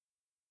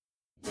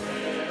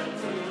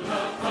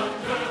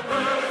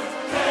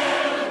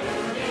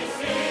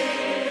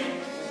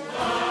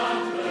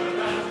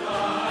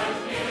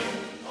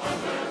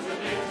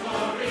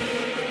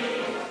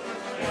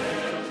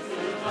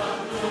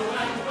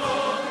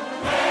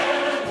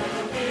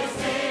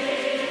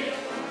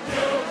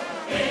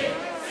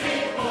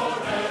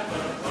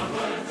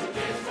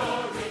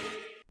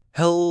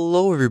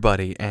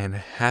everybody, and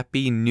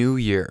Happy New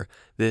Year.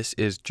 This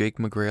is Jake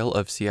McGrail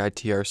of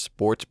CITR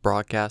Sports,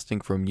 broadcasting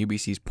from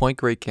UBC's Point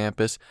Grey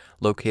campus,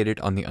 located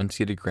on the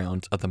unceded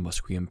grounds of the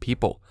Musqueam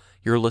people.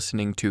 You're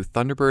listening to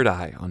Thunderbird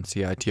Eye on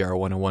CITR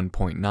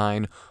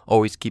 101.9,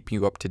 always keeping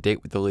you up to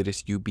date with the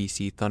latest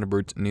UBC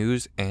Thunderbirds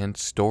news and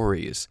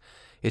stories.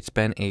 It's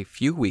been a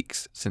few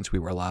weeks since we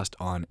were last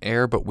on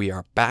air, but we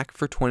are back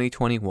for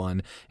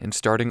 2021 and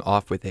starting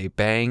off with a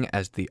bang,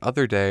 as the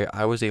other day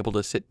I was able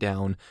to sit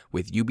down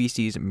with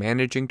UBC's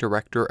Managing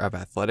Director of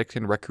Athletics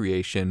and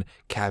Recreation,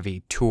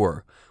 Kavie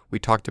Toor. We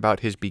talked about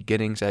his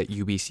beginnings at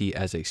UBC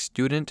as a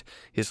student,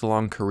 his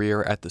long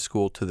career at the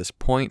school to this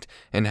point,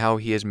 and how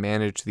he has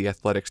managed the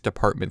athletics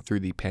department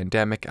through the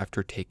pandemic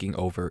after taking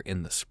over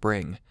in the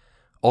spring.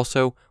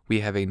 Also, we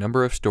have a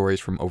number of stories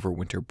from over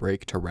winter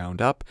break to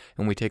round up,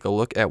 and we take a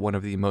look at one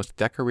of the most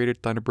decorated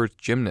Thunderbirds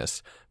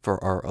gymnasts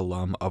for our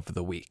alum of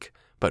the week.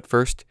 But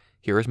first,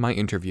 here is my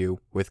interview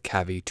with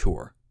Kavie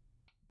Toor.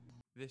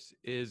 This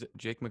is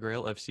Jake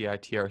McGrail of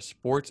CITR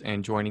Sports,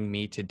 and joining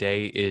me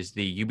today is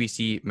the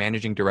UBC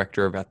Managing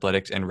Director of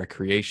Athletics and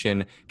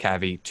Recreation,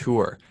 Kavie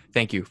Toor.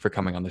 Thank you for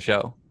coming on the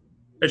show.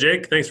 Hey,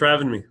 Jake. Thanks for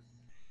having me.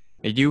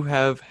 You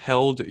have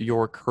held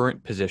your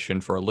current position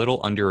for a little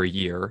under a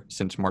year,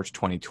 since March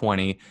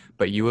 2020,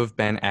 but you have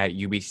been at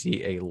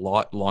UBC a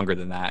lot longer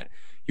than that.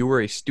 You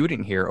were a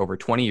student here over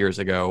 20 years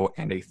ago,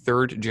 and a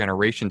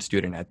third-generation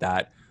student at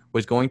that.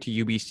 Was going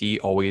to UBC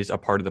always a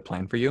part of the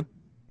plan for you?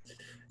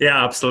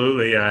 Yeah,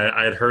 absolutely.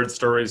 I had heard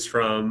stories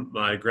from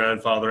my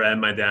grandfather and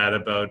my dad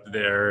about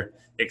their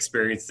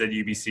experiences at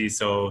UBC,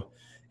 so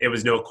it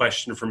was no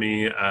question for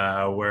me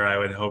where I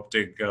would hope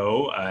to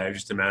go. It was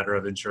just a matter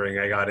of ensuring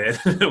I got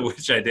in,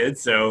 which I did.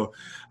 So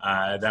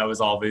that was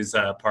always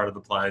part of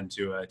the plan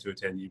to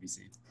attend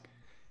UBC.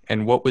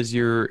 And what was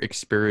your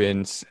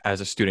experience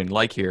as a student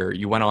like here?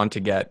 You went on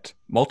to get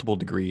multiple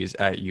degrees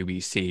at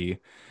UBC.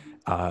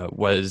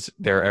 Was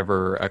there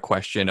ever a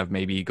question of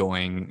maybe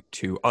going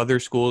to other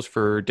schools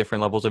for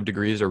different levels of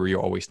degrees, or were you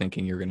always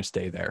thinking you're going to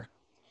stay there?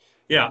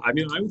 Yeah, I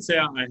mean, I would say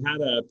I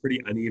had a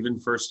pretty uneven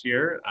first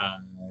year.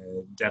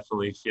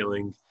 Definitely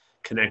feeling more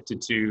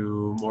connected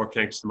to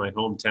my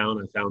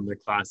hometown. I found the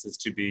classes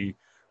to be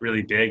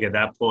really big at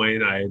that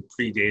point. I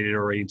predated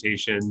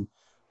orientation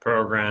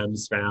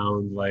programs.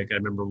 Found, like, I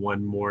remember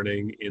one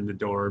morning in the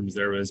dorms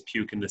there was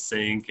puke in the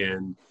sink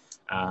and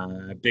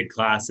big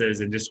classes,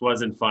 and just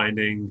wasn't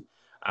finding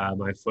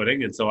my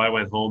footing. And so I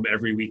went home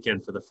every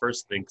weekend for the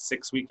first, I think,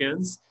 6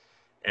 weekends.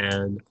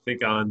 And I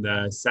think on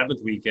the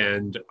seventh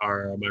weekend,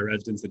 my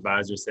residence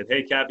advisor said,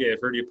 "Hey, Kavie,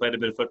 I've heard you played a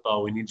bit of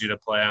football. We need you to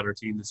play on our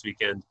team this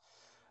weekend."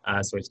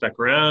 So I stuck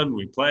around.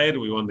 We played.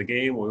 We won the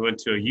game. We went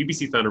to a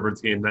UBC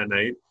Thunderbirds game that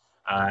night.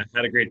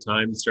 Had a great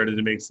time. Started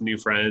to make some new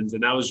friends,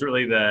 and that was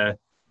really the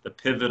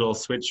pivotal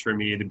switch for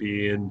me to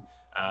be in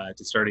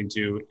to starting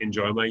to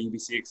enjoy my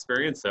UBC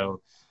experience. So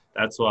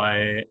that's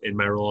why, in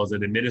my role as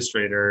an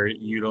administrator,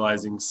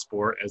 utilizing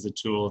sport as a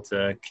tool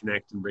to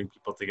connect and bring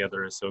people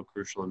together is so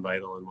crucial and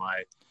vital, and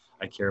why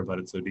I care about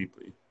it so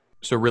deeply.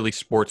 So really,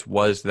 sports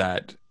was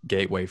that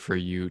gateway for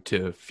you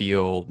to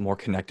feel more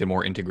connected,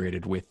 more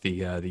integrated with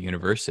the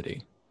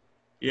university.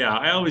 Yeah,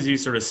 I always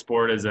use sort of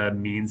sport as a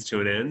means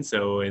to an end.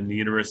 So in the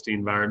university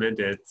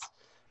environment, it's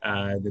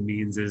the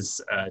means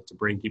is to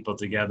bring people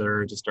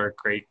together, to start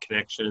great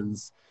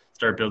connections,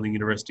 start building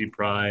university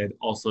pride,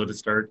 also to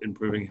start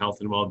improving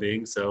health and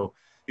well-being. So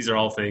these are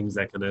all things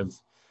that kind of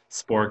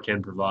sport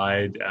can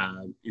provide,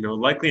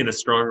 likely in a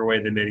stronger way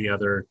than many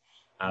other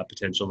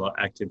potential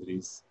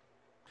activities.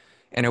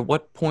 And at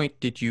what point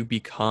did you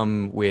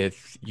become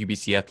with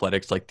UBC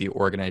Athletics, like the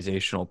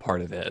organizational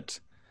part of it?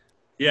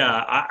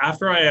 Yeah,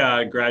 after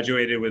I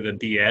graduated with a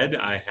B.Ed,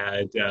 I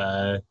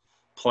had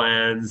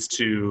plans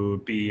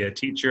to be a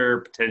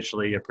teacher,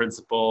 potentially a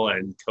principal,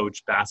 and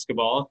coach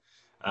basketball.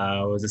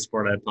 Was a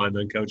sport I planned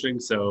on coaching.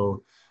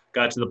 So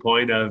got to the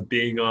point of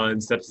being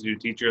on substitute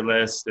teacher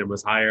list and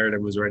was hired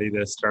and was ready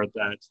to start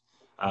that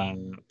uh,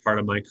 part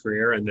of my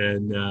career. And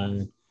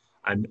then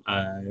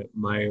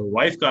my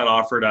wife got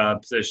offered a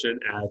position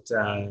at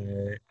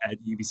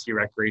UBC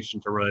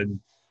Recreation to run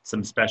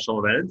some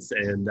special events,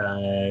 and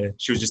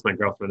she was just my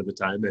girlfriend at the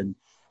time. And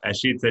as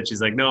she had said,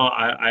 she's like, "No,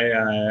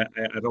 I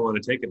don't want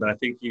to take it, but I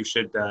think you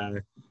should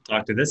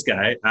talk to this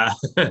guy."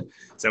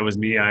 So it was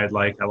me. I had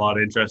like a lot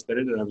of interest in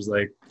it, and I was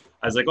like,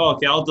 "Oh,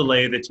 okay, I'll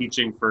delay the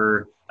teaching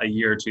for a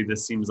year or two.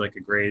 This seems like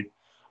a great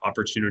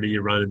opportunity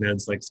to run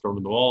events like Storm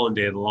in the Wall and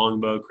Day of the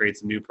Longbow, create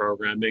some new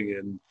programming."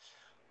 And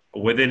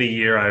within a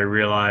year, I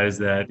realized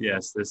that,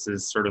 yes, this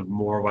is sort of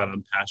more what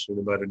I'm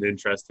passionate about and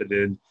interested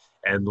in,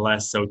 and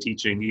less so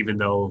teaching, even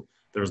though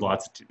there was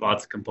lots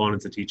of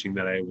components of teaching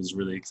that I was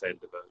really excited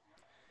about.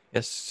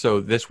 Yes, so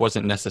this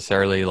wasn't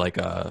necessarily like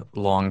a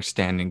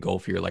long-standing goal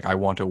for you. Like, I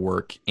want to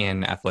work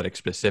in athletics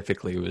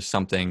specifically. It was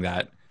something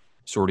that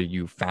sort of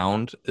you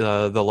found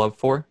the love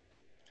for.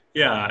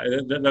 Yeah,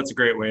 that's a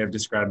great way of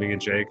describing it,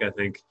 Jake. I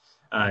think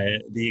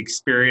the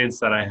experience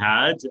that I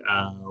had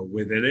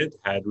within it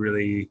had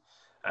really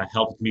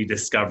helped me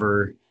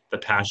discover the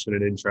passion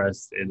and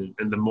interest in it.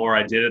 And the more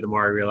I did it, the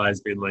more I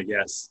realized, being like,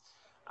 yes,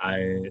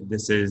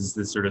 this is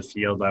the sort of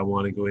field I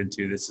want to go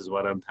into. This is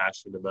what I'm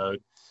passionate about.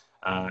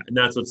 And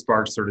that's what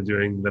sparked sort of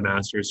doing the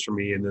master's for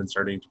me and then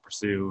starting to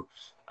pursue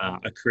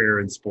a career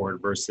in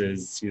sport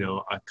versus,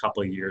 a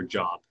couple of year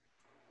job.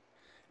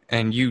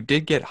 And you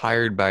did get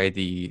hired by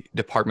the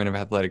Department of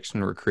Athletics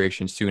and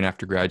Recreation soon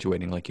after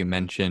graduating, like you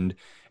mentioned,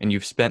 and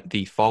you've spent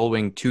the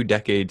following 2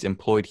 decades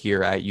employed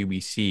here at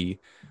UBC.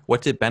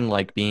 What's it been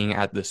like being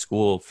at the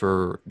school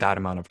for that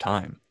amount of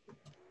time?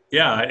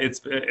 Yeah, it's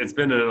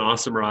been an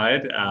awesome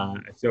ride. I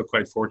feel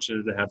quite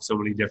fortunate to have so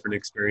many different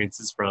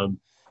experiences from,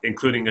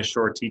 including a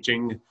short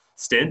teaching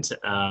stint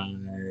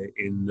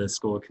in the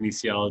School of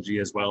Kinesiology,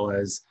 as well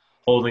as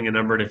holding a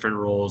number of different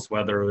roles,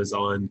 whether it was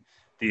on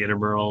the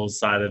intramural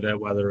side of it,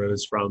 whether it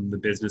was from the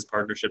business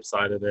partnership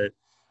side of it,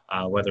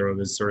 whether it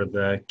was sort of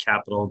the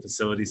capital and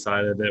facility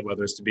side of it,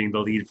 whether it's to being the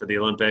lead for the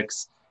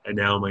Olympics, and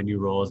now my new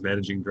role as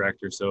managing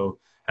director. So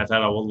I've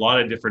had a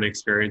lot of different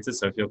experiences.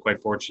 So I feel quite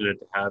fortunate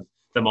to have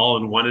them all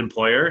in one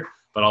employer,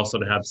 but also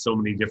to have so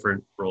many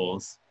different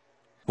roles.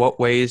 What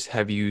ways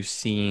have you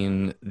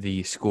seen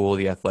the school,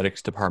 the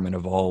athletics department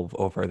evolve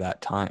over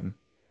that time?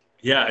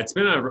 Yeah, it's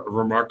been a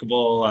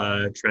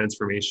remarkable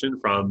transformation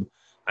from,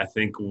 I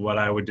think, what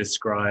I would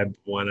describe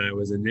when I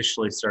was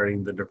initially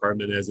starting the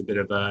department as a bit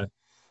of a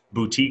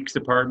boutique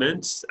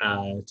department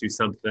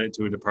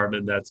to a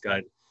department that's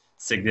got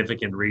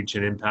significant reach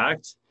and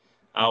impact.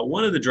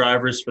 One of the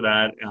drivers for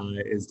that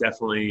is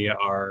definitely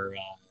our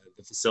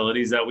the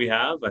facilities that we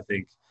have. I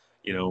think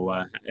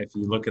if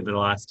you look at the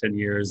last 10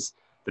 years,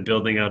 the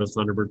building out of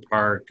Thunderbird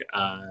Park,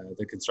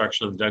 the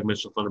construction of the Doug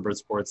Mitchell Thunderbird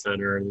Sports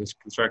Center, the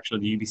construction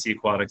of the UBC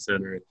Aquatic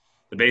Center,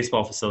 the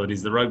baseball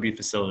facilities, the rugby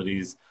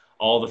facilities,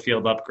 all the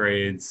field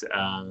upgrades.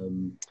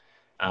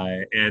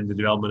 And the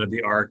development of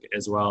the ARC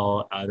as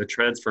well. The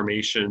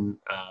transformation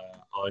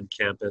on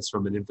campus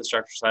from an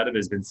infrastructure side of it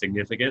has been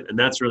significant. And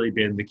that's really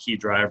been the key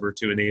driver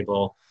to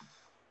enable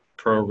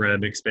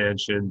program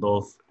expansion,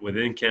 both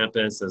within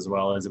campus as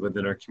well as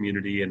within our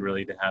community, and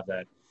really to have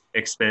that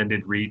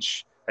expanded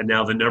reach. And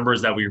now the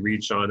numbers that we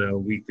reach on a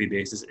weekly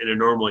basis in a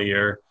normal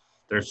year,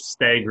 there's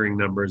staggering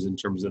numbers in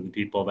terms of the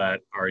people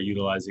that are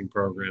utilizing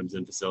programs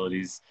and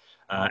facilities.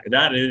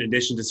 That, in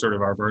addition to sort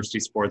of our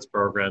varsity sports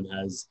program,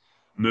 has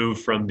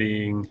moved from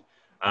being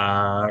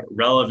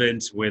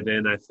relevant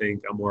within, I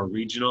think, a more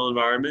regional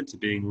environment to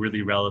being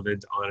really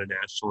relevant on a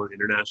national and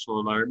international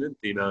environment.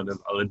 The amount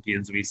of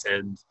Olympians we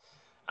send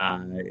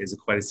is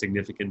quite a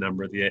significant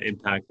number. The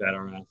impact that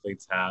our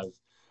athletes have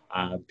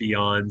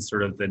beyond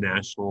sort of the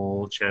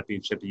national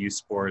championship youth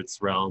sports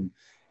realm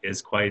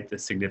is quite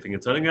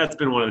significant. So I think that's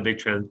been one of the big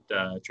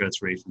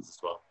transformations as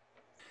well.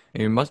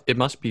 It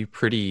must be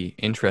pretty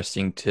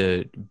interesting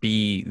to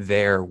be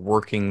there,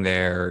 working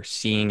there,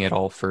 seeing it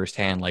all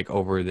firsthand, like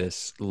over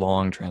this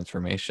long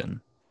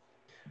transformation.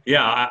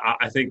 Yeah,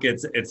 I think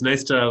it's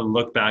nice to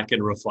look back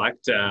and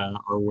reflect on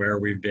where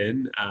we've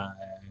been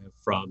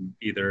from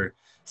either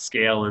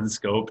scale and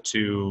scope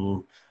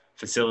to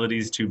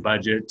facilities to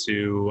budget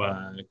to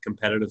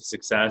competitive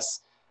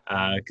success.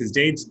 Because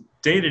day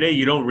to day,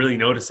 you don't really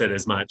notice it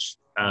as much.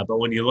 But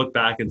when you look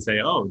back and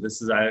say, "Oh,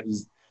 this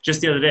is," just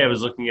the other day I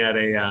was looking at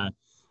a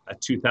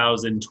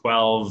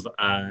 2012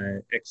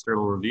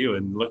 external review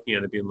and looking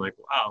at it, being like,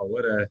 "Wow,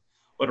 what a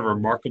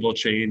remarkable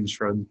change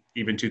from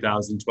even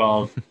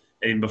 2012."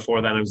 And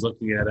before that, I was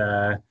looking at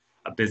a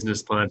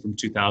business plan from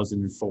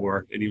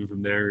 2004. And even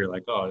from there, you're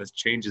like, oh, this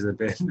changes a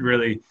bit.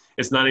 Really,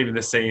 it's not even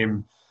the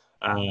same.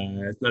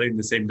 It's not even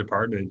the same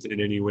department in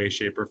any way,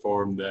 shape, or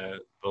form. The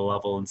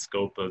level and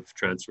scope of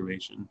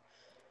transformation.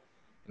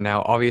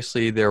 Now,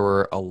 obviously, there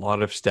were a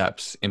lot of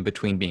steps in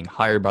between being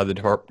hired by the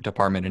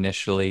department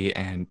initially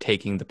and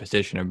taking the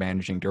position of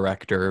managing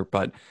director.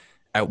 But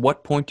at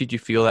what point did you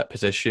feel that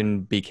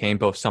position became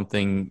both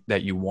something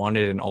that you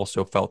wanted and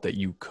also felt that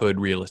you could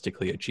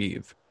realistically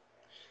achieve?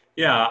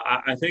 Yeah,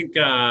 I think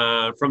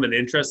from an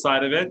interest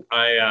side of it,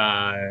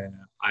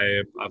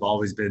 I've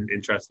always been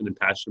interested and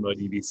passionate about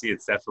EBC.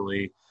 It's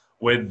definitely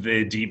with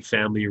the deep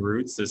family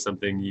roots is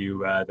something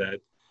that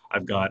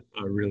I've got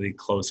a really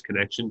close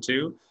connection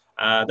to.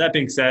 That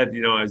being said,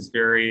 I was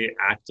very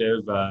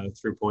active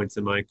through points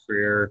in my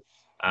career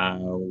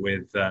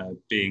with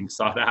being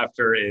sought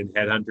after in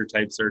headhunter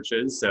type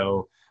searches.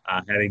 So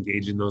had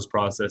engaged in those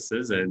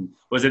processes and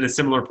was in a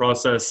similar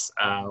process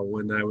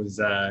when I was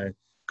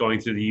going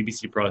through the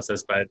UBC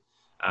process. But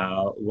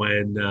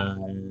when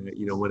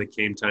it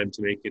came time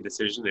to make a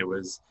decision, it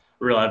was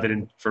real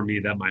evident for me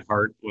that my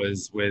heart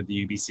was with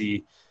the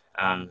UBC,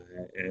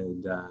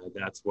 and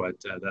that's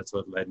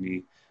what led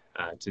me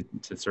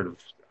to sort of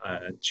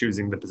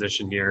choosing the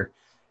position here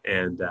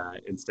and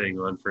staying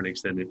on for an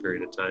extended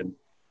period of time.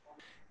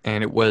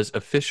 And it was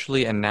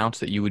officially announced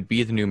that you would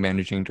be the new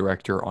managing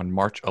director on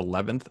March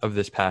 11th of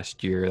this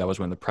past year. That was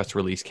when the press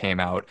release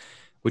came out,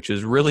 which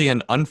is really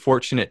an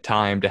unfortunate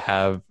time to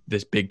have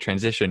this big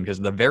transition because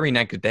the very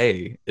next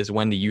day is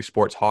when the U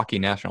Sports Hockey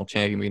National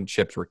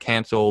Championships were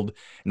canceled.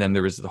 And then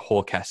there was the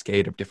whole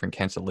cascade of different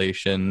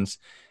cancellations.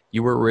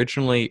 You were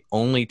originally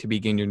only to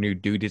begin your new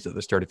duties at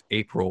the start of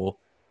April,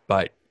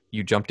 but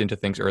you jumped into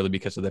things early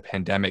because of the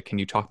pandemic. Can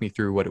you talk me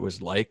through what it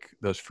was like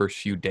those first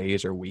few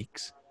days or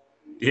weeks?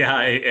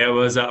 Yeah, it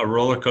was a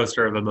roller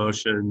coaster of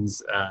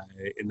emotions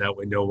in that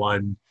window.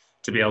 One,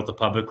 to be able to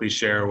publicly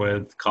share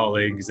with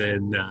colleagues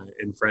and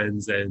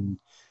friends and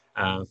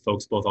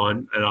folks both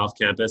on and off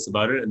campus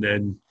about it, and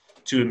then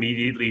to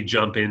immediately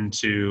jump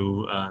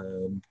into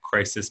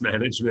crisis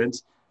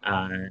management.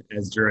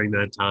 As during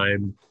that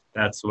time,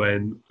 that's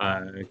when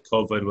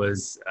COVID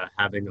was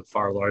having a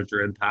far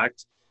larger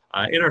impact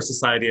in our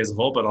society as a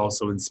whole, but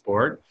also in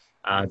sport.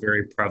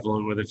 Very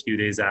prevalent with a few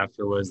days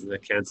after was the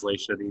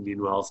cancellation of the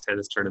Indian Wells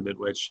tennis tournament,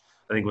 which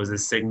I think was a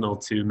signal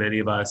to many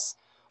of us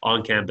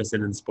on campus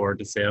and in sport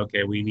to say,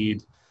 okay, we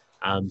need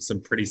some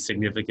pretty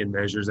significant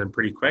measures and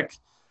pretty quick.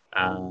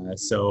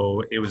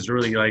 So it was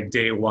really like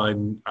day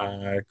one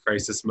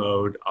crisis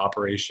mode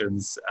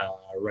operations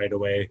right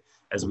away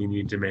as we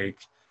need to make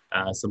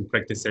some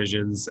quick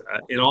decisions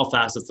in all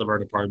facets of our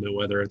department,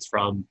 whether it's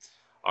from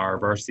our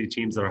varsity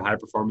teams that are high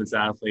performance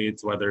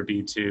athletes, whether it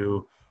be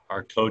to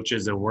our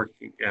coaches and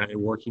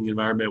working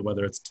environment,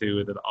 whether it's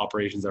to the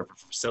operations of our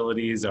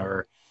facilities,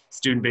 our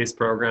student-based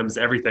programs,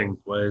 everything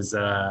was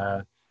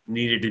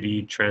needed to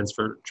be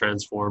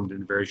transformed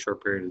in a very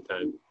short period of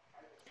time.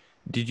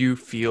 Did you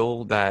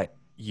feel that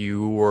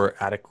you were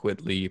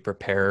adequately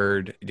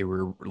prepared? You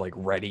were like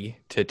ready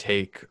to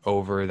take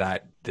over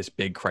this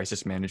big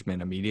crisis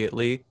management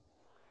immediately?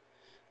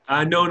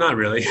 No, not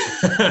really,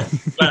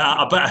 but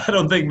I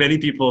don't think many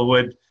people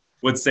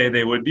would say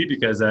they would be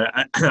because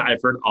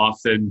I've heard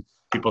often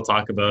people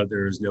talk about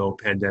there's no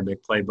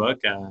pandemic playbook,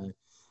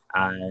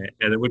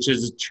 and which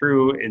is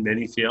true in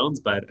many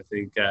fields, but I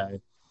think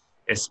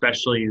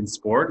especially in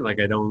sport, like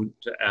I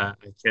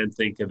can't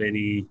think of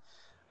any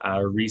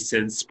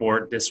recent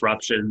sport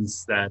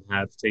disruptions that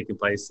have taken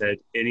place at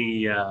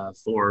any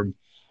form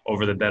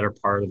over the better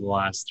part of the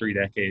last 3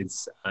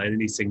 decades in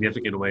any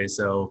significant way.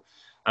 So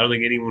I don't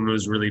think anyone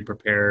was really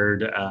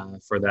prepared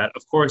for that.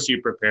 Of course,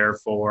 you prepare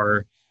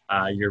for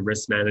your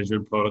risk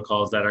management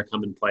protocols that are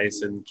come in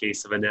place in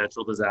case of a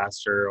natural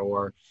disaster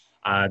or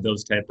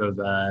those type of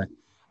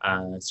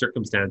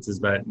circumstances,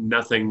 but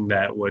nothing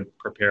that would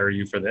prepare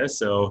you for this.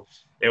 So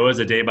it was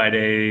a day by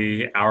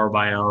day, hour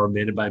by hour,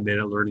 minute by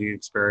minute learning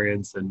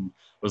experience, and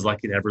was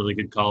lucky to have really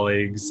good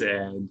colleagues.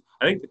 And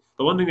I think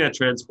the one thing that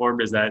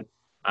transformed is that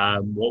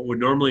what would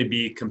normally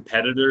be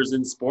competitors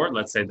in sport,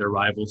 let's say their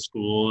rival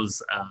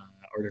schools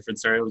or different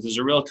scenarios, there's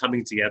a real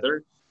coming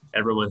together.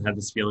 Everyone had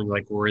this feeling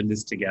like we're in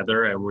this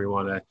together and we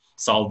want to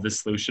solve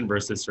this solution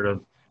versus sort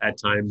of at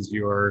times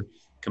you're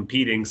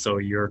competing, so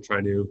you're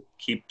trying to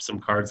keep some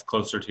cards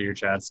closer to your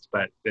chest.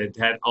 But it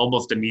had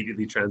almost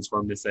immediately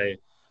transformed to say,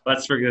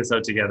 let's figure this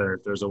out together.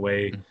 If there's a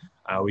way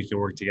we can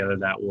work together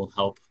that will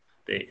help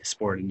the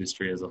sport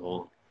industry as a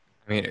whole.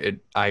 I mean,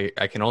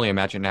 I can only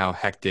imagine how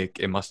hectic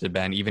it must have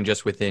been, even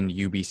just within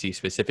UBC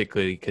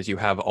specifically, because you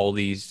have all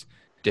these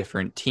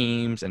different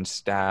teams and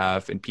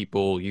staff and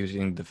people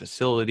using the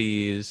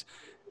facilities,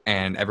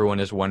 and everyone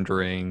is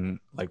wondering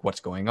like what's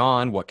going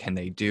on, what can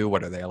they do,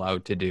 what are they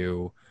allowed to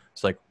do.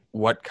 It's like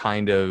what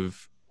kind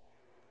of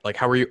like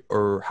how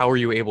are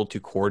you able to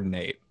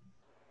coordinate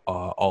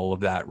all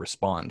of that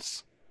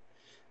response?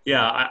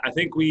 Yeah, I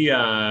think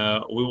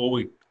what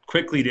we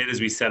quickly did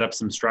is we set up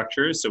some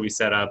structures. So we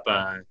set up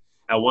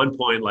at one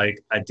point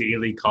like a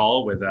daily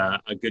call with a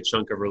good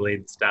chunk of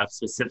related staff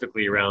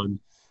specifically around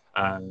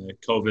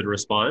COVID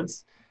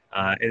response.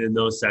 And in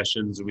those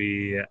sessions,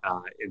 we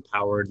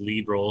empowered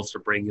lead roles to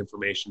bring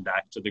information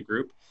back to the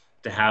group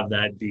to have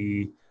that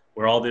be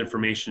where all the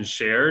information is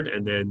shared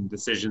and then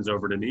decisions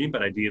over to me.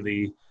 But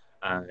ideally,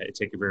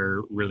 take a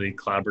very really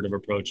collaborative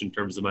approach in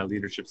terms of my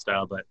leadership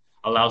style, but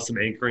allow some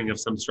anchoring of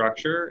some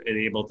structure and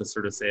able to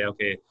sort of say,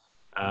 okay,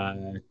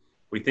 uh,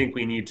 we think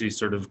we need to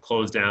sort of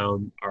close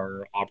down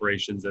our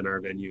operations and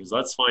our venues.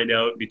 Let's find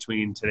out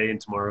between today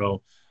and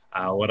tomorrow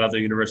what other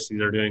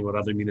universities are doing, what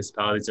other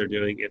municipalities are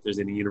doing. If there's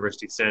any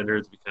university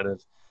standards, we kind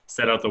of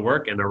set out the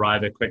work and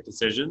arrive at quick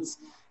decisions.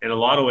 In a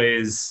lot of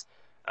ways,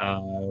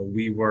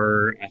 we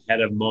were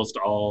ahead of most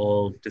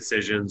all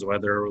decisions,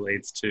 whether it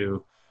relates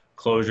to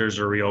closures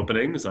or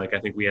reopenings. Like I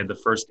think we had the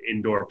first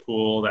indoor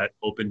pool that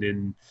opened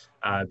in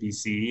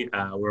BC.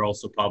 We're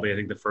also probably, I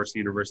think, the first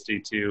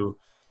university to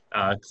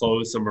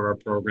close some of our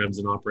programs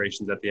and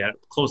operations at the end,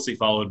 closely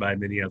followed by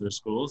many other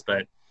schools.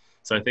 But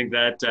so I think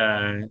that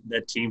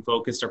that team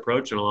focused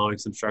approach and allowing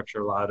some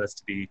structure allowed us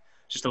to be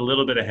just a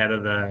little bit ahead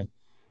of the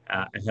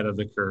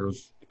curve.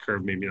 The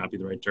curve maybe not be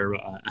the right term.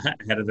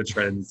 Ahead of the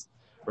trends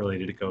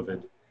related to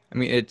COVID. I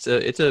mean, it's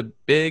a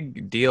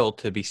big deal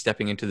to be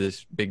stepping into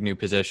this big new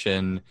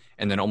position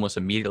and then almost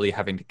immediately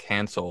having to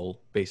cancel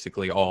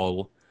basically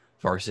all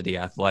varsity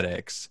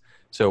athletics.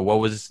 So what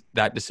was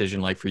that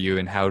decision like for you,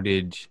 and how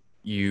did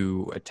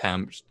you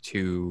attempt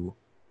to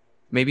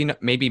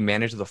maybe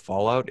manage the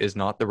fallout is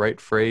not the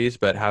right phrase,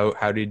 but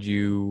how did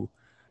you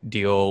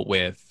deal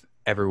with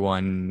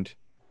everyone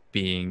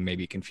being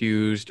maybe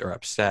confused or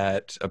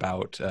upset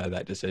about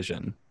that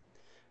decision?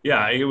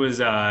 Yeah, it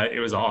was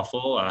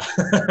awful.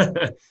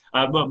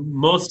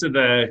 Most of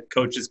the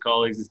coaches,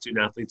 colleagues, and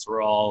student athletes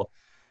were all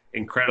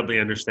incredibly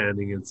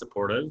understanding and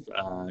supportive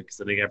because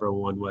I think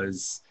everyone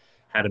was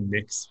had a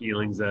mixed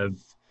feelings of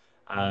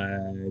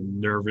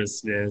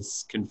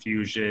nervousness,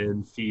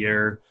 confusion,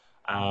 fear.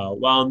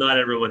 While not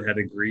everyone had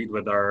agreed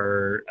with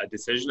our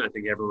decision, I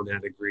think everyone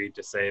had agreed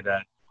to say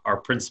that our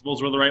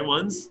principles were the right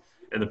ones,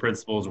 and the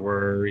principles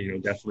were,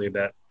 definitely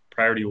that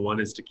priority one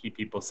is to keep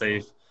people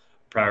safe.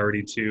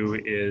 Priority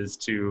two is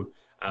to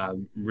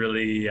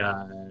really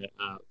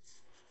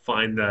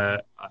find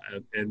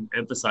and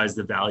emphasize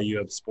the value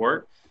of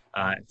sport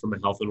from a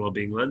health and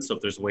well-being lens. So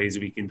if there's ways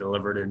we can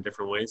deliver it in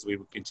different ways, we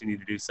would continue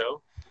to do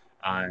so.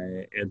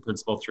 And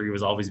principle three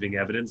was always being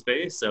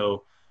evidence-based.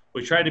 So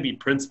we try to be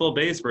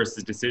principle-based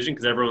versus decision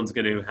because everyone's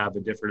going to have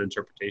a different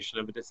interpretation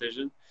of a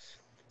decision.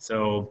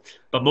 So,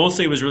 but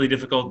mostly it was really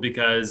difficult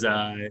because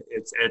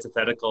it's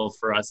antithetical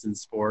for us in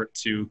sport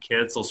to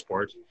cancel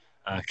sport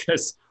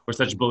because we're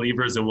such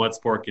believers in what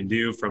sport can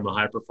do from a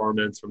high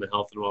performance, from a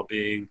health and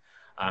well-being,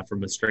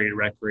 from a straight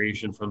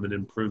recreation, from an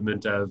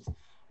improvement of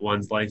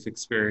one's life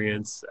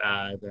experience,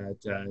 that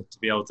to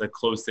be able to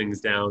close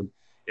things down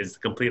is the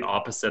complete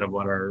opposite of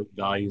what our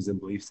values and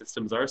belief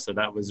systems are. So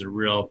that was a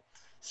real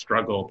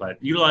struggle,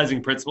 but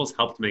utilizing principles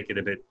helped make it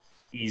a bit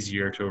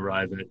easier to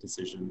arrive at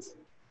decisions.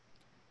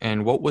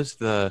 And what was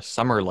the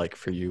summer like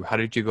for you? How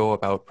did you go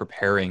about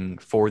preparing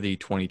for the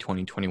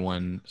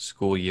 2020-21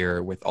 school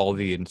year with all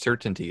the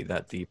uncertainty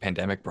that the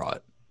pandemic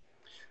brought?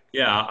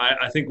 Yeah,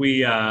 I think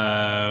we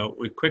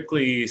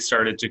quickly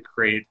started to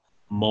create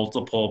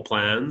multiple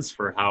plans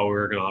for how we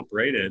were going to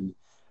operate, and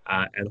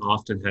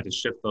often had to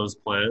shift those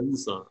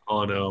plans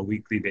on a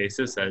weekly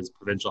basis as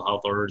provincial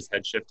health orders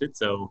had shifted.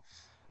 So,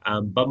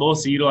 but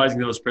mostly utilizing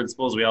those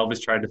principles, we always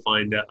tried to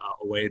find a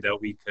way that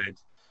we could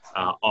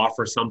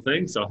offer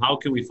something. So, how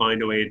can we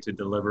find a way to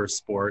deliver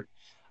sport,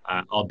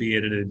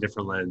 albeit in a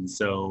different lens?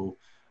 So,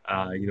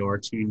 our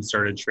team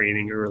started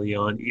training early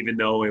on, even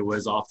though it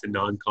was often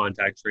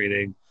non-contact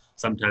training.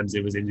 Sometimes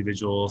it was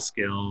individual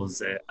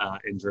skills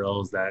and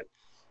drills that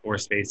or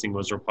spacing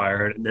was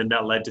required, and then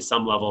that led to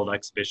some level of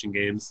exhibition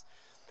games.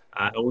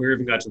 And we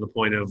even got to the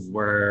point of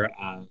where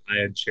I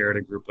had chaired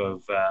a group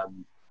of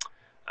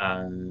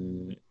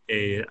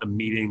a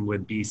meeting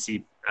with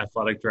BC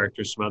athletic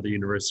directors from other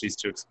universities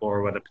to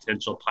explore what a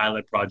potential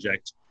pilot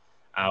project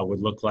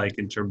would look like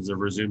in terms of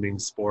resuming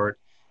sport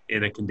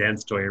in a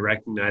condensed way,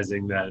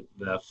 recognizing that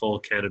the full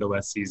Canada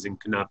West season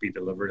could not be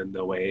delivered in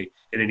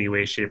any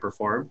way, shape, or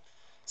form.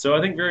 So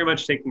I think very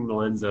much taking the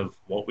lens of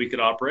what we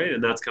could operate,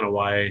 and that's kind of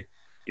why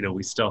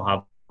we still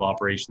have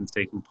operations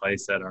taking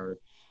place at our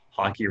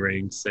hockey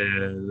rinks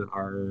and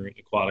our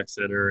aquatic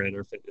center and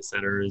our fitness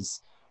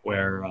centers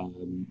where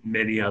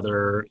many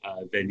other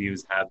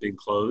venues have been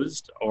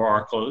closed or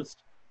are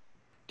closed.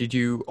 Did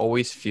you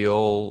always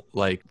feel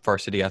like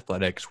varsity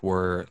athletics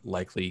were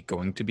likely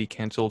going to be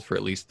canceled for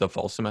at least the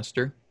fall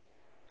semester?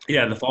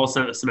 Yeah, the fall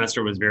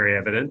semester was very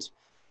evident.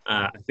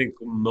 I think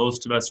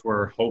most of us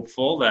were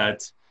hopeful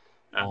that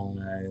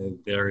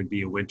there would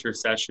be a winter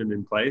session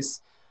in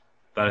place,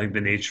 but I think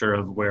the nature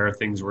of where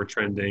things were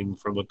trending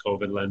from a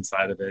COVID lens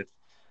side of it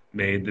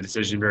made the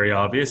decision very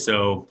obvious.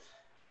 So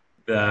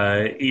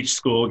each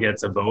school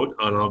gets a vote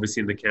on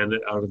obviously in the Canada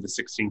out of the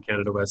 16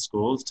 Canada West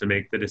schools to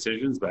make the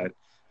decisions, but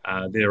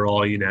they're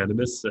all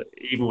unanimous,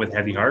 even with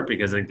heavy heart,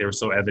 because I think they were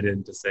so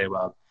evident to say,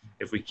 well,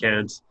 if we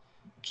can't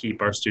keep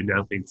our student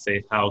athletes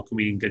safe, how can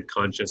we in good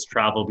conscience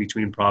travel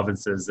between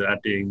provinces,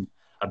 that being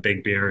a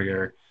big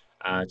barrier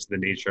to the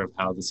nature of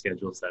how the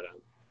schedule is set up.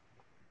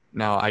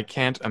 Now, I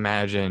can't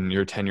imagine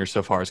your tenure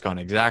so far has gone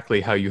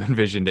exactly how you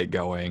envisioned it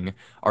going.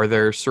 Are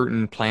there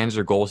certain plans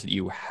or goals that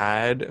you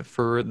had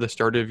for the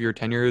start of your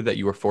tenure that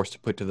you were forced to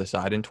put to the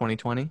side in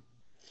 2020?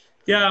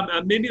 Yeah,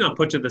 maybe not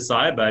put to the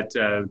side, but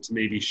to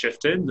maybe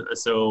shift in.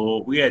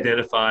 So we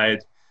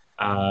identified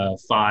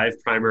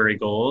five primary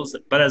goals,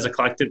 but as a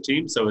collective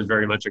team, so it was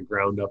very much a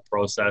ground up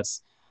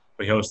process.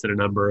 We hosted a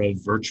number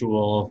of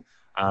virtual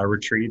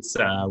retreats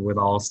with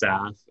all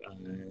staff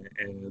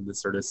and the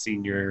sort of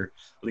senior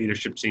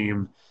leadership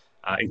team,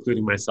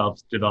 including myself,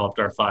 developed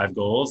our five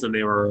goals, and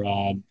they were.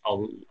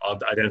 I'll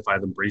identify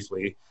them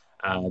briefly,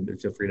 and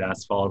feel free to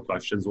ask follow-up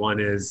questions. One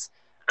is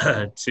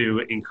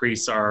to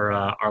increase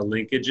our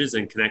linkages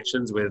and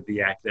connections with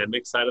the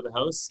academic side of the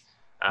house.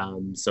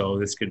 So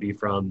this could be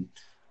from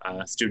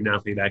student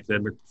athlete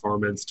academic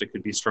performance to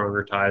could be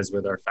stronger ties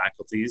with our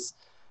faculties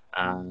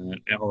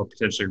or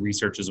potentially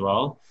research as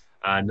well.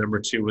 Number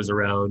two was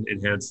around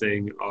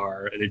enhancing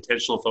an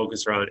intentional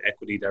focus around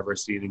equity,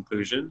 diversity, and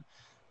inclusion.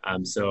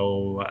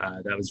 So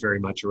that was very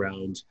much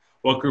around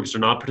what groups are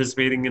not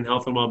participating in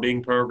health and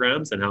well-being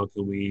programs and how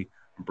can we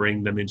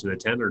bring them into the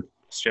tent or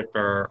shift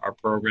our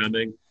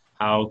programming.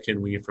 How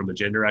can we, from a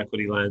gender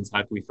equity lens, how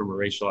can we, from a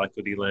racial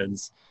equity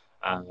lens,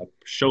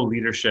 show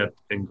leadership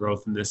and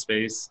growth in this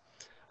space?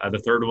 The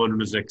third one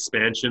was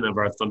expansion of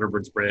our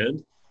Thunderbirds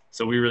brand.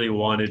 So we really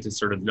wanted to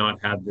sort of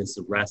not have this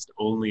rest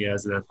only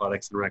as an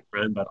athletics and rec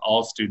brand, but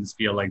all students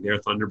feel like they're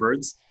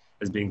Thunderbirds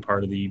as being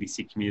part of the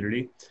UBC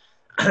community.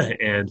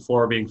 and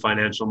 4 being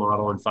financial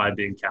model and 5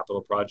 being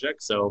capital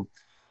project. So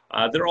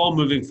they're all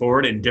moving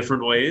forward in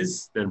different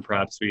ways than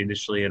perhaps we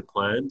initially had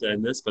planned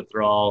in this, but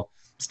they're all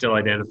still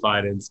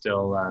identified and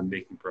still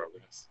making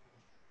progress.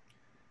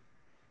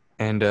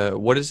 And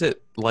what is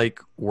it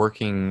like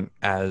working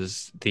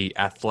as the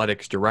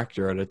athletics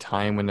director at a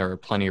time when there are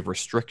plenty of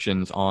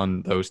restrictions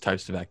on those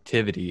types of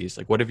activities?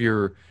 Like, what have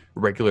your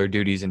regular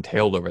duties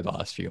entailed over the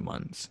last few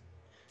months?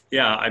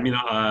 Yeah, I mean,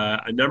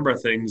 a number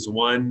of things.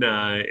 One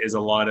is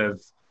a lot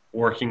of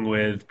working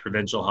with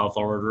provincial health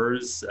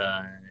orders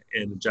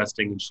and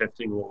adjusting and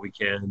shifting what we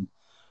can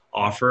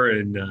offer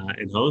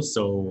and host.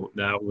 So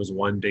that was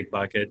one big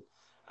bucket.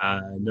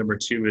 Number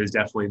two is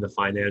definitely the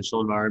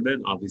financial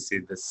environment. Obviously,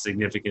 the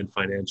significant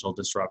financial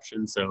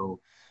disruption. So,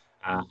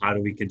 how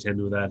do we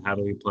contend with that? How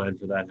do we plan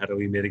for that? How do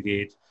we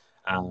mitigate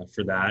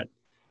for that?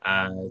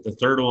 The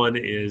third one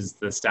is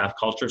the staff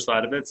culture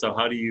side of it. So,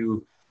 how do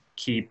you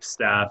keep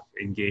staff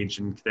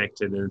engaged and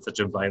connected? And it's such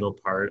a vital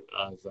part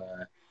of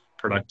a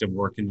productive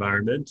work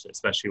environment,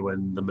 especially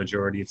when the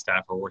majority of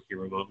staff are working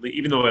remotely.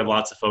 Even though we have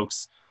lots of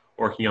folks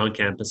working on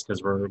campus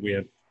because we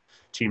have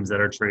teams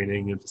that are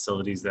training and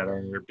facilities that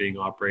are being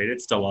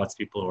operated. Still lots of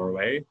people who are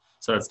away.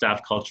 So that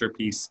staff culture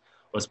piece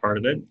was part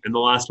of it. And the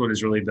last one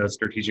is really the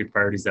strategic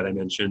priorities that I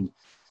mentioned,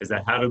 is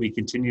that how do we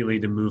continually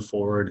to move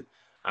forward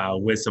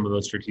with some of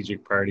those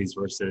strategic priorities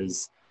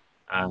versus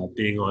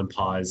being on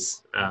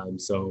pause.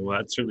 So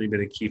that's certainly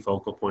been a key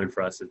focal point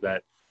for us, is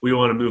that we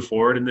want to move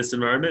forward in this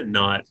environment,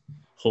 not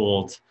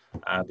hold,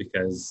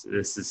 because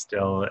this is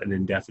still an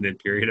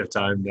indefinite period of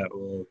time that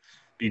will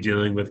be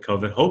dealing with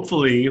COVID.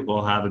 Hopefully,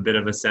 we'll have a bit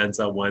of a sense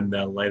of when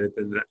the light at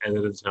the end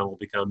of the tunnel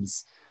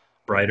becomes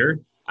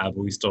brighter, but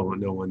we still don't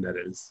know when that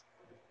is.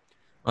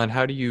 And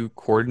how do you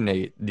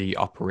coordinate the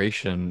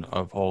operation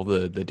of all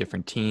the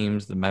different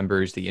teams, the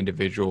members, the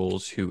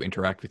individuals who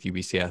interact with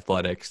UBC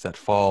athletics that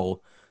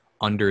fall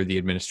under the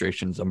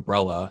administration's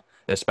umbrella,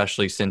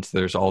 especially since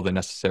there's all the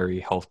necessary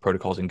health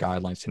protocols and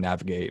guidelines to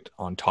navigate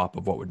on top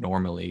of what would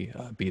normally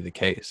be the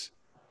case?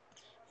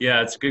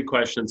 Yeah, it's a good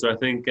question. So I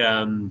think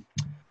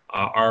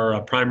our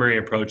primary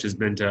approach has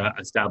been to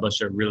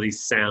establish a really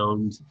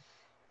sound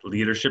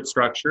leadership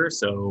structure.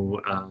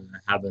 So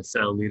have a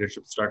sound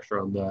leadership structure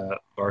on the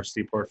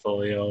varsity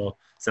portfolio,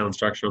 sound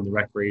structure on the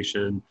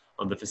recreation,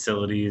 on the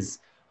facilities,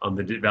 on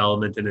the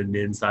development and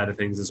admin side of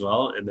things as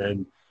well. And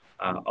then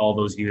all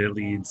those unit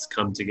leads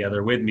come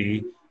together with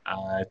me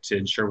to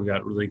ensure we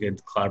got really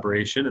good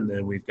collaboration. And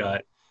then we've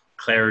got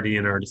clarity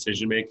in our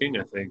decision making.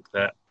 I think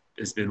that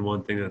has been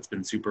one thing that's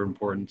been super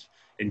important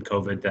in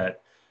COVID,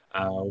 that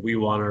we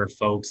want our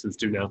folks and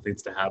student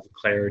athletes to have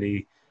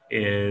clarity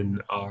in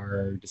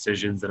our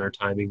decisions and our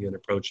timing and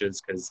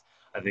approaches, because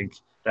I think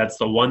that's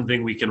the one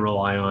thing we can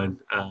rely on.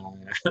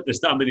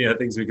 There's not many other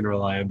things we can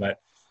rely on, but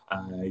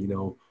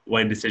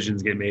when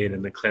decisions get made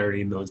and the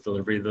clarity in those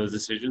delivery of those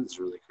decisions is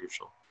really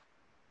crucial.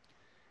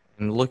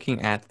 And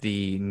looking at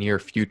the near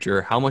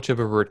future, how much of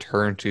a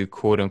return to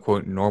quote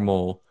unquote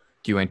normal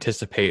do you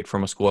anticipate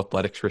from a school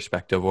athletics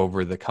perspective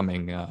over the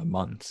coming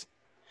months?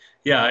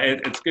 Yeah,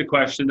 it's a good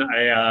question.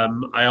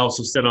 I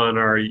also sit on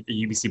our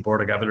UBC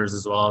Board of Governors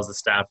as well as a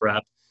staff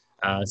rep.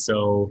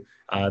 So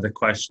the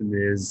question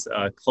is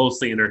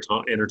closely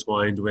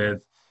intertwined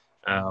with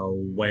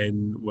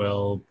when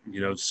will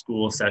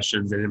school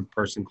sessions and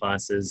in-person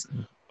classes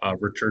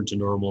return to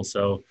normal.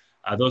 So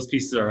those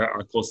pieces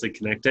are closely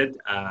connected,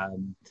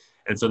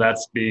 and so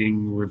that's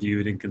being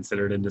reviewed and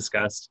considered and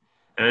discussed.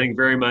 And I think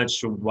very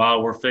much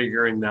while we're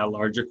figuring that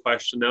larger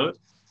question out,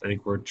 I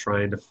think we're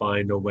trying to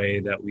find a way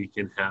that we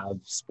can have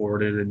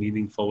sport in a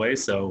meaningful way.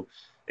 So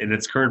in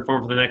its current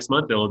form for the next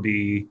month, it'll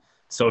be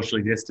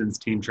socially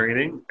distanced team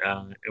training.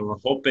 And we're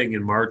hoping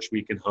in March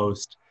we can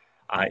host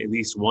at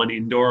least one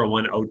indoor or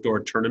one outdoor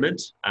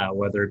tournament,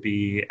 whether it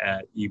be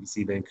at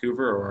UBC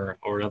Vancouver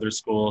or another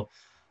school,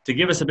 to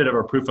give us a bit of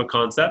a proof of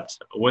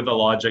concept with the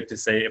logic to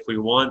say, if we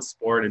want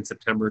sport in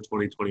September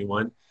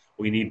 2021,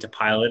 we need to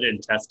pilot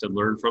and test and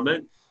learn from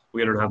it.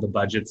 We don't have the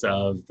budgets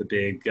of the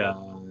big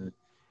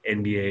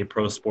NBA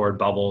pro sport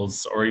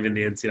bubbles or even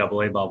the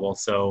NCAA bubble.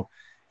 So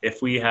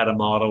if we had a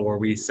model where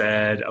we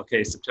said,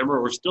 okay,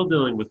 September, we're still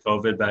dealing with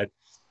COVID, but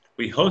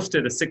we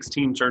hosted a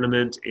 16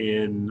 tournament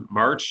in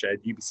March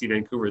at UBC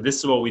Vancouver. This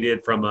is what we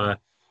did from a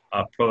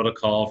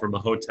protocol, from a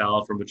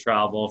hotel, from a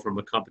travel, from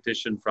a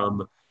competition,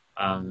 from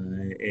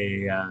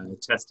a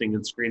testing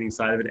and screening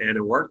side of it, and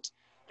it worked.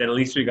 Then at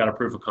least we got a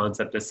proof of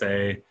concept to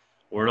say,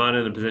 we're not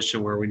in a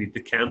position where we need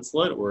to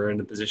cancel it. We're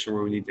in a position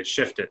where we need to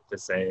shift it to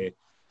say,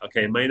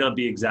 okay, it might not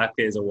be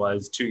exactly as it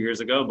was 2 years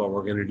ago, but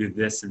we're going to do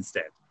this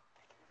instead.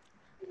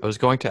 I was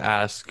going to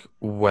ask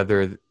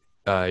whether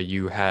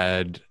you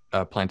had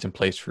plans in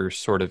place for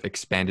sort of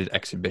expanded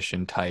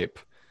exhibition type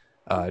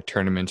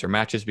tournaments or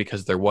matches,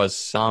 because there was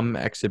some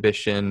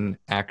exhibition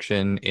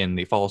action in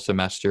the fall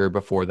semester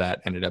before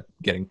that ended up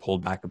getting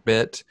pulled back a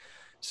bit.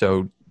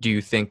 So do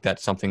you think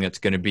that's something that's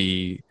going to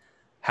be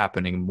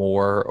happening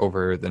more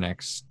over the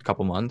next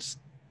couple months?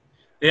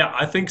 Yeah,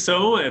 I think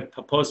so.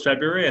 Post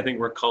February, I think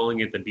we're calling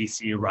it the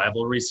BC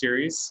Rivalry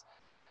Series.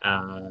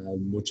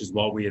 which is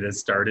what we had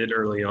started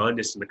early on,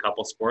 just in a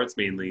couple sports,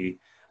 mainly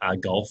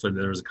golf, and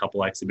there was a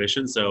couple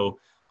exhibitions. So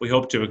we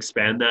hope to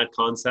expand that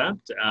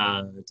concept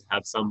to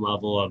have some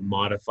level of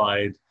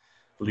modified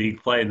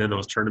league play, and then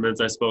those tournaments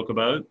I spoke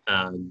about,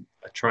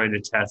 trying to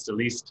test at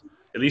least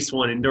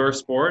one indoor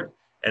sport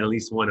and at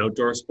least one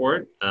outdoor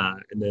sport,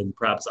 and then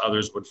perhaps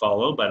others would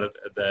follow. But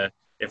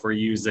if we're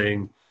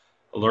using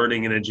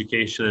learning and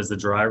education as the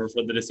driver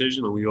for the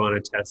decision, and we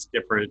want to test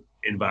different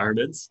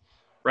environments,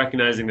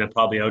 recognizing that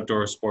probably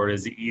outdoor sport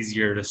is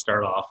easier to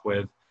start off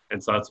with,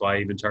 and so that's why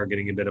even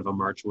targeting a bit of a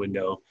March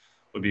window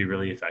would be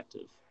really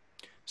effective.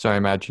 So I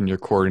imagine you're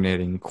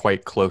coordinating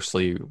quite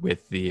closely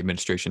with the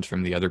administrations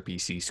from the other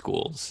BC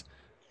schools.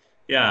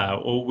 Yeah,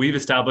 well, we've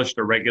established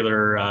a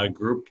regular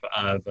group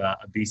of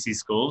BC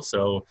schools.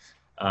 So,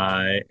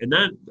 and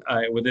that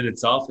within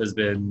itself has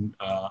been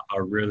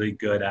a really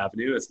good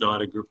avenue. It's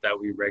not a group that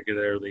we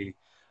regularly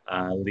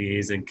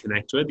liaise and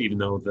connect with, even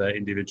though the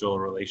individual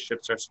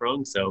relationships are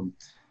strong. So,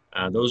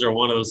 those are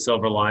one of those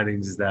silver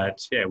linings, is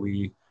that, yeah,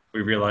 we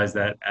realize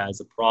that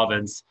as a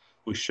province,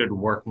 we should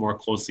work more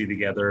closely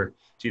together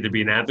to either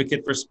be an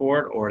advocate for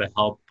sport or to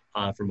help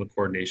from a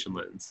coordination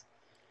lens.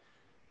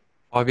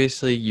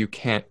 Obviously, you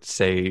can't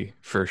say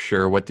for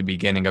sure what the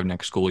beginning of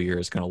next school year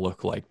is going to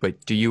look like,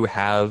 but do you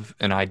have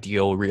an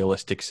ideal,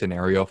 realistic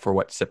scenario for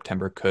what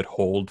September could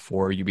hold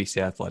for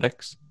UBC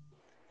athletics?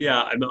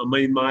 Yeah, I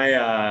mean,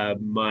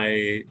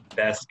 my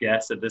best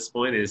guess at this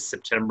point is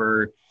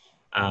September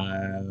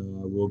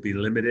will be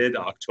limited,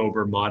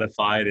 October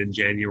modified, and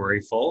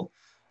January full.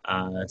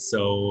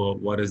 So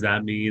what does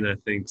that mean? I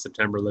think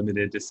September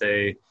limited to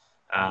say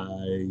uh,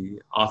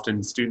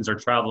 often students are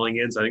traveling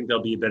in, so I think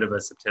there'll be a bit of a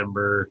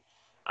September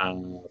uh,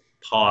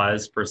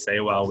 pause per se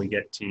while we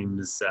get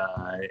teams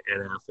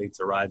and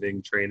athletes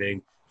arriving,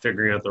 training,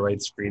 figuring out the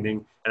right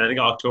screening. And I think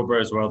October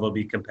is where there'll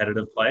be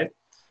competitive play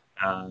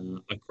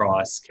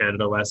across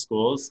Canada West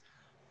schools,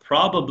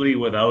 probably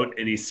without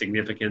any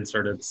significant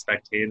sort of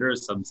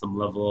spectators, some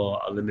level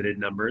of limited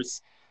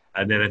numbers.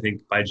 And then I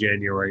think by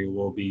January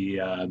we'll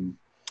be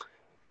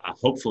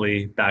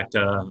hopefully back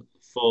to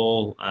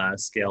full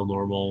scale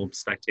normal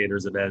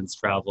spectators, events,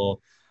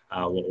 travel.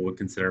 What we would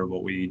consider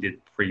what we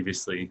did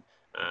previously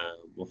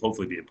will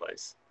hopefully be in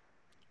place.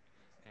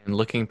 And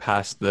looking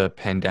past the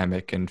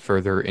pandemic and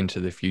further into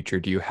the future,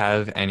 do you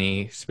have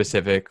any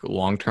specific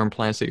long-term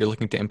plans that you're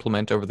looking to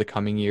implement over the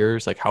coming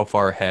years? Like how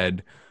far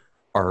ahead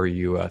are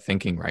you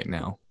thinking right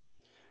now?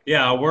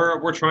 Yeah,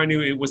 we're trying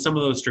to, with some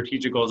of those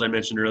strategic goals I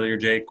mentioned earlier,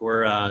 Jake.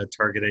 We're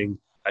targeting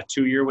a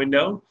 2-year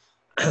window.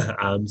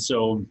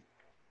 So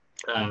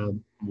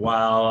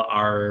while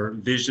our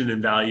vision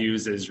and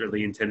values is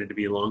really intended to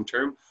be long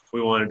term,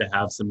 we wanted to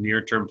have some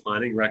near term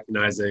planning,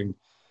 recognizing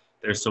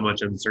there's so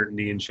much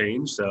uncertainty and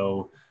change.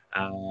 So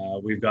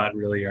we've got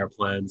really our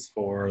plans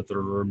for the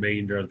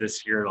remainder of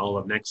this year and all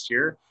of next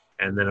year,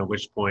 and then at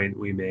which point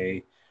we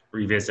may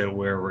revisit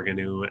where we're going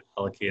to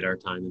allocate our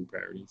time and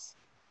priorities.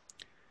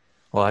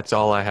 Well, that's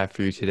all I have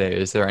for you today.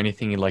 Is there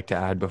anything you'd like to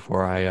add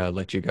before I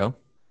let you go?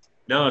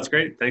 No, it's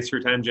great. Thanks for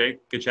your time,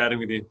 Jake. Good chatting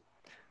with you.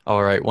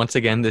 All right. Once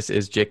again, this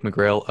is Jake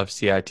McGrail of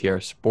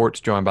CITR Sports,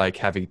 joined by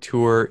Kavie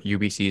Toor,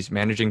 UBC's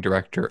Managing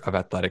Director of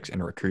Athletics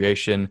and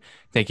Recreation.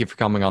 Thank you for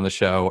coming on the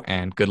show,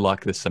 and good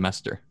luck this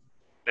semester.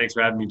 Thanks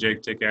for having me,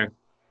 Jake. Take care.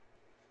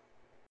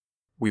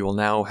 We will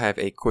now have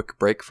a quick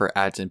break for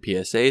ads and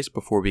PSAs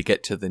before we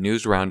get to the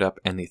news roundup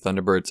and the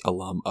Thunderbirds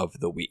alum of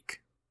the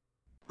week.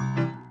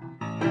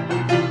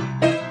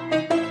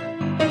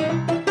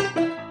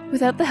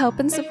 Without the help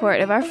and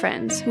support of our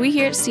friends, we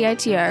here at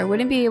CITR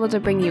wouldn't be able to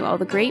bring you all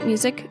the great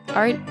music,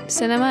 art,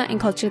 cinema, and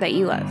culture that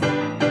you love.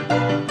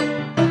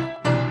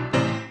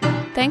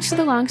 Thanks to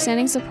the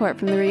long-standing support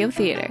from the Rio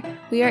Theatre,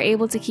 we are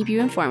able to keep you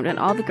informed on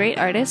all the great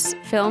artists,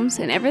 films,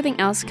 and everything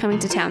else coming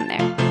to town there.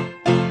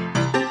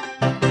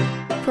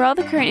 For all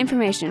the current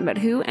information about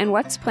who and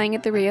what's playing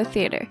at the Rio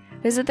Theatre,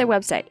 visit their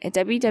website at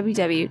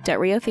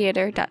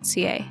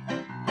www.riotheatre.ca.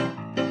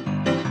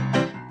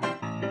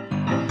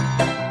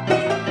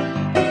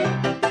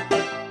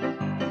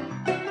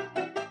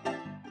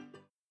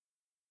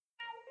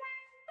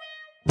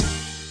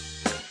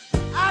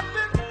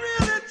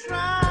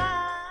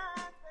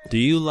 Do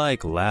you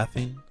like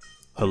laughing,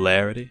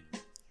 hilarity,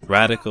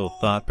 radical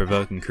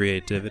thought-provoking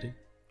creativity,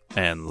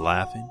 and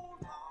laughing?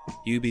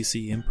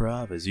 UBC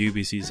Improv is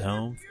UBC's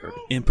home for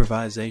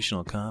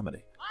improvisational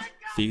comedy,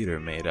 theater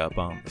made up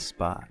on the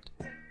spot.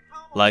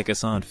 Like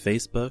us on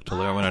Facebook to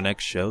learn when our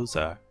next shows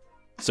are.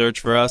 Search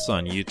for us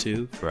on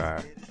YouTube for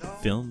our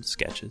film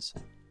sketches.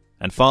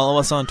 And follow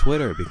us on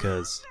Twitter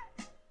because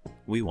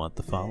we want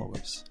the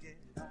followers.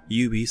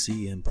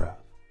 UBC Improv.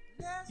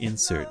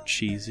 Insert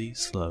cheesy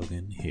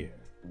slogan here.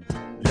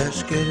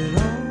 Let's get it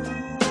on.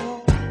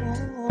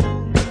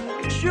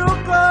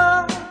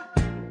 Sugar.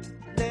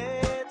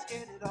 Let's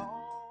get it on.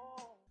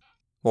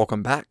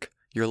 Welcome back.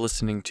 You're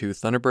listening to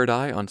Thunderbird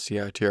Eye on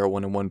CITR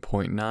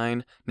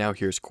 101.9. Now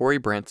here's Corey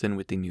Branson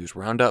with the news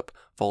roundup,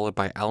 followed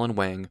by Alan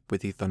Wang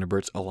with the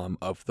Thunderbirds alum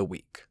of the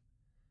week.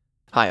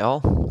 Hi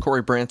all,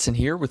 Corey Branson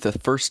here with the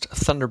first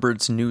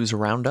Thunderbirds news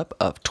roundup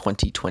of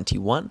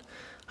 2021.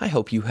 I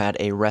hope you had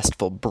a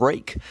restful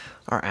break.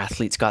 Our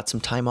athletes got some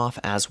time off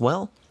as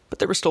well, but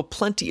there were still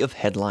plenty of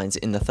headlines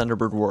in the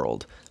Thunderbird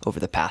world over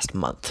the past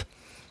month.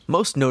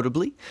 Most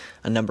notably,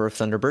 a number of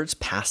Thunderbirds,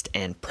 past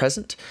and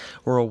present,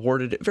 were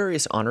awarded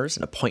various honors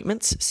and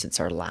appointments since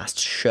our last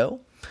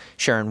show.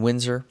 Sharon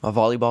Windsor, a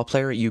volleyball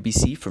player at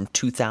UBC from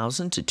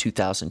 2000 to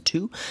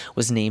 2002,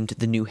 was named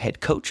the new head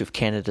coach of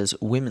Canada's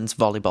women's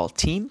volleyball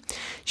team.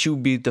 She will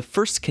be the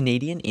first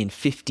Canadian in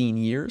 15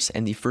 years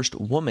and the first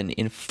woman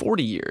in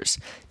 40 years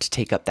to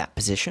take up that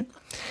position.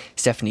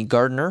 Stephanie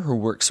Gardner, who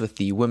works with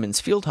the women's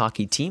field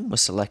hockey team,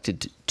 was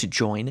selected to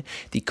join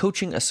the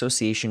Coaching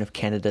Association of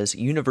Canada's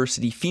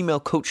University Female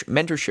Coach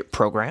Mentorship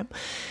Program.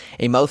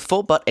 A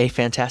mouthful, but a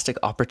fantastic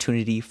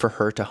opportunity for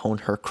her to hone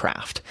her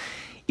craft.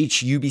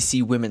 Each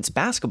UBC women's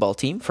basketball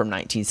team from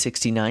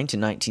 1969 to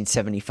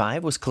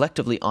 1975 was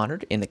collectively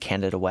honored in the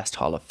Canada West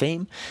Hall of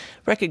Fame,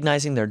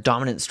 recognizing their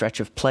dominant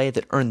stretch of play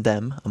that earned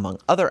them, among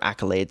other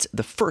accolades,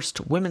 the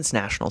first women's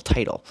national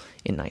title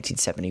in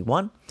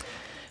 1971.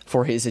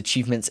 For his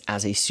achievements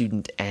as a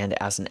student and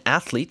as an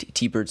athlete,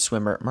 T-Bird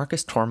swimmer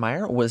Marcus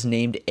Tormeyer was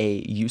named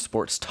a U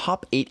Sports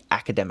Top 8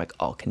 Academic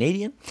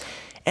All-Canadian.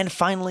 And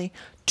finally,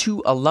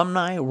 2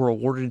 alumni were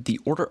awarded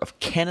the Order of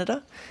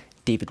Canada.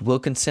 David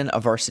Wilkinson, a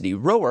varsity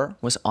rower,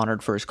 was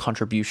honored for his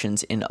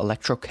contributions in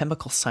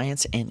electrochemical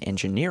science and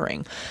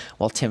engineering,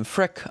 while Tim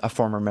Frick, a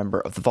former member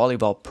of the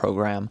volleyball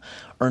program,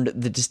 earned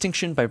the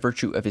distinction by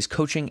virtue of his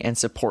coaching and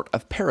support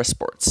of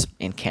parasports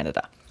in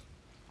Canada.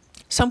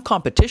 Some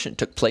competition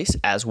took place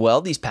as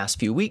well these past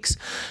few weeks,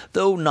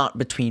 though not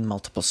between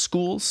multiple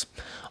schools.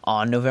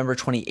 On November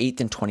 28th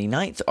and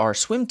 29th, our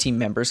swim team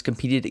members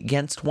competed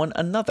against one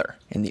another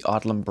in the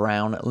Odlum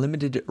Brown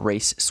Limited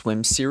Race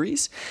Swim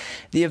Series.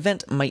 The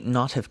event might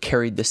not have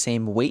carried the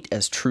same weight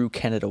as true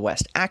Canada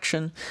West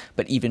action,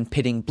 but even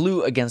pitting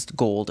blue against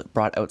gold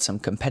brought out some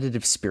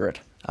competitive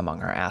spirit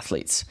among our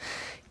athletes.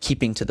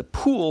 Keeping to the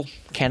pool,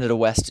 Canada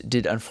West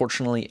did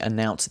unfortunately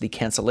announce the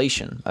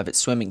cancellation of its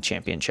swimming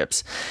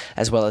championships,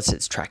 as well as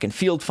its track and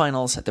field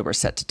finals that were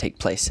set to take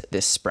place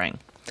this spring.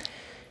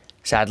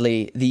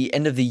 Sadly, the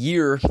end of the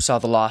year saw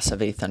the loss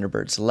of a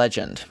Thunderbirds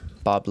legend.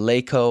 Bob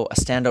Lako, a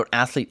standout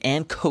athlete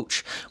and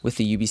coach with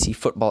the UBC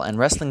football and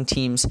wrestling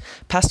teams,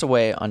 passed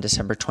away on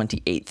December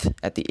 28th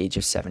at the age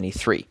of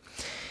 73.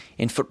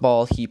 In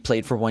football, he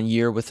played for 1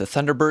 year with the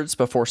Thunderbirds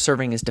before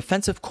serving as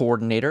defensive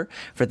coordinator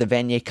for the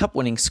Vanier Cup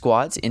winning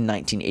squads in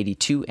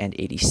 1982 and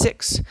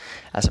 86.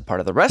 As a part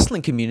of the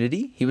wrestling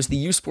community, he was the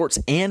U Sports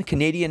and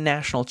Canadian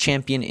national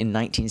champion in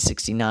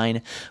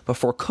 1969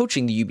 before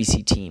coaching the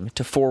UBC team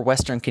to 4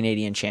 Western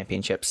Canadian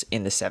championships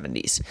in the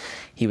 70s.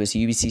 He was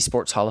UBC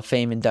Sports Hall of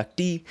Fame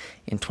inductee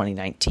in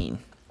 2019.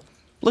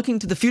 Looking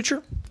to the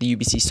future, the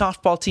UBC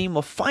softball team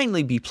will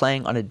finally be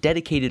playing on a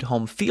dedicated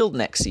home field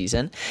next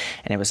season,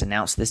 and it was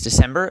announced this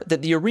December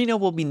that the arena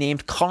will be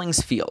named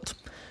Collings Field.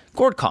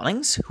 Gord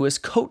Collings, who has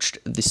coached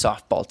the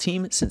softball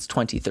team since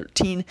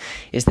 2013,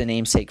 is the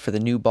namesake for the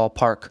new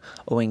ballpark,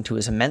 owing to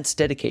his immense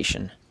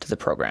dedication to the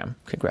program.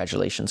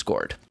 Congratulations,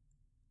 Gord.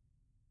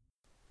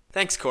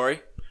 Thanks,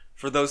 Corey.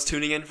 For those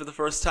tuning in for the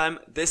first time,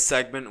 this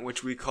segment,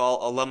 which we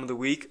call Alum of the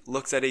Week,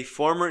 looks at a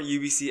former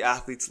UBC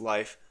athlete's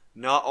life,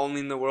 not only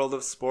in the world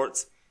of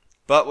sports,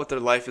 but what their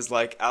life is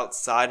like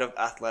outside of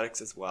athletics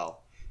as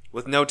well.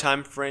 With no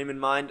time frame in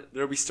mind,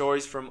 there will be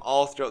stories from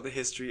all throughout the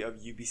history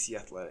of UBC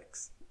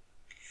athletics.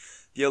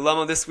 The alum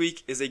of this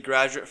week is a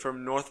graduate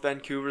from North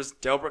Vancouver's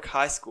Delbrook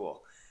High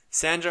School.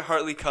 Sandra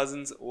Hartley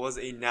Cousins was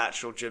a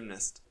natural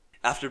gymnast.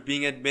 After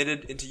being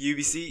admitted into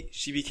UBC,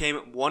 she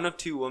became one of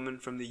 2 women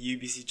from the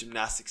UBC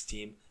gymnastics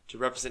team to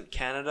represent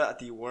Canada at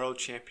the World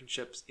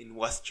Championships in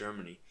West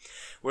Germany,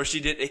 where she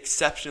did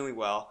exceptionally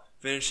well,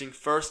 finishing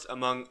first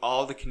among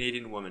all the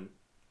Canadian women.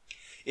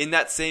 In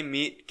that same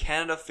meet,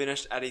 Canada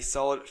finished at a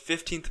solid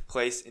 15th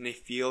place in a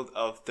field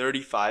of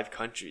 35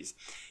 countries,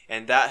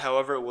 and that,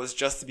 however, was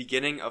just the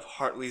beginning of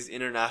Hartley's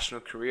international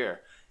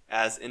career,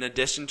 as in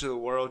addition to the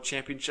World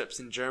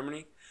Championships in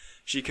Germany,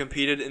 she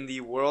competed in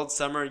the World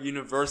Summer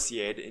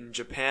Universiade in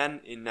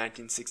Japan in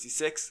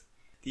 1966,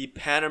 the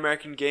Pan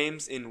American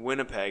Games in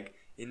Winnipeg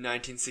in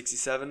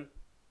 1967,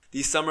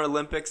 the Summer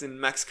Olympics in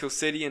Mexico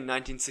City in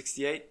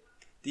 1968,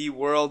 the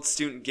World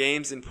Student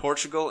Games in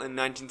Portugal in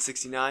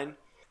 1969,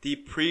 the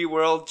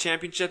Pre-World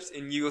Championships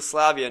in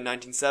Yugoslavia in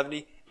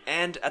 1970,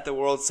 and at the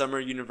World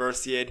Summer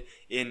Universiade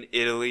in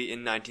Italy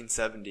in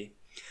 1970.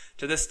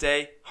 To this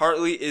day,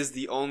 Hartley is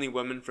the only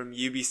woman from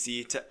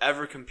UBC to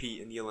ever compete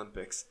in the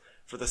Olympics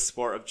for the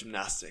sport of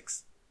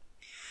gymnastics.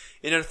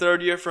 In her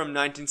third year from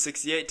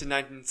 1968 to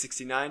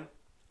 1969,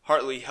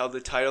 Hartley held the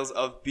titles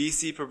of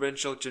BC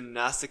Provincial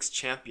Gymnastics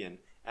Champion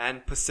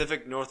and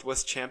Pacific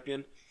Northwest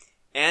Champion,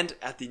 and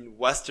at the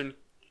Western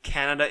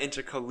Canada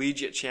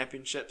Intercollegiate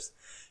Championships,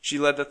 she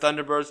led the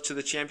Thunderbirds to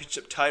the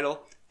championship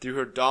title through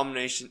her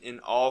domination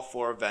in all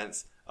 4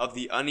 events of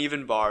the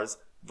uneven bars,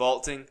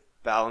 vaulting,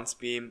 balance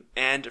beam,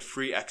 and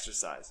free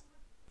exercise.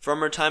 From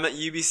her time at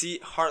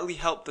UBC, Hartley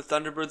helped the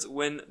Thunderbirds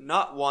win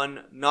not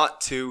 1, not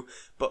 2,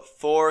 but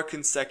 4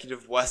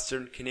 consecutive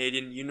Western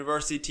Canadian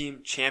University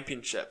Team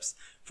championships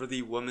for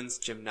the women's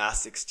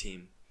gymnastics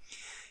team.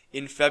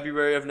 In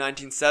February of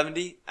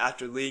 1970,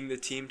 after leading the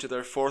team to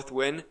their 4th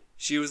win,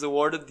 she was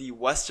awarded the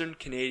Western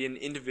Canadian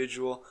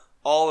Individual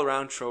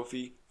All-Around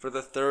Trophy for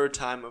the 3rd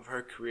time of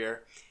her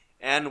career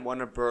and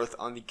won a berth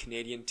on the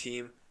Canadian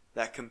team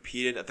that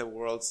competed at the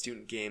World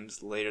Student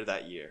Games later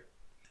that year.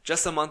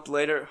 Just a month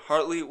later,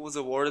 Hartley was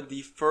awarded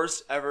the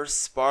first ever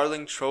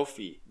Sparling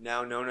Trophy,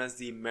 now known as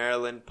the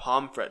Marilyn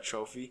Pomfret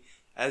Trophy,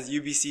 as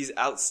UBC's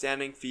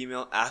Outstanding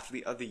Female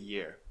Athlete of the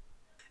Year.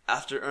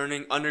 After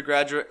earning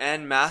undergraduate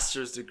and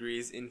master's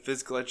degrees in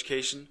physical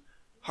education,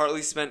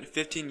 Hartley spent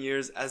 15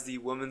 years as the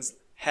women's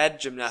head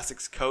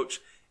gymnastics coach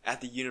at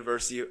the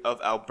University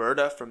of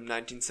Alberta from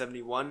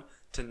 1971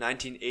 to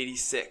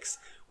 1986,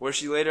 where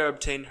she later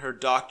obtained her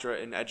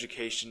doctorate in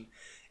education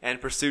and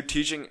pursued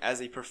teaching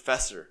as a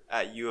professor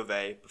at U of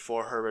A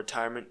before her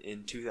retirement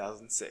in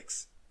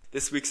 2006.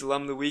 This week's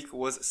Alum of the Week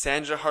was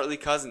Sandra Hartley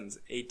Cousins,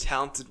 a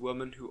talented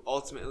woman who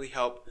ultimately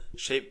helped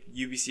shape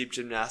UBC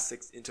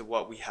gymnastics into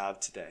what we have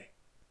today.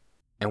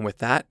 And with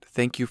that,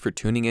 thank you for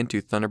tuning in to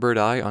Thunderbird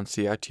Eye on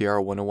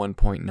CITR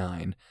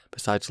 101.9.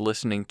 Besides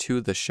listening to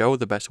the show,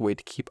 the best way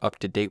to keep up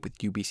to date with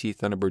UBC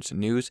Thunderbirds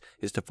news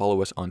is to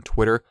follow us on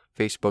Twitter,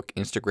 Facebook,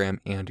 Instagram,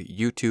 and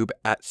YouTube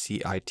at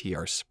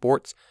CITR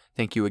Sports.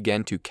 Thank you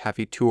again to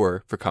Kavie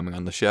Toor for coming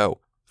on the show.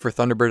 For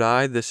Thunderbird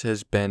Eye, this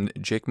has been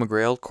Jake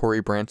McGrail,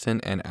 Corey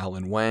Branson, and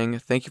Alan Wang.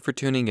 Thank you for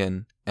tuning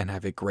in, and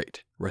have a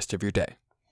great rest of your day.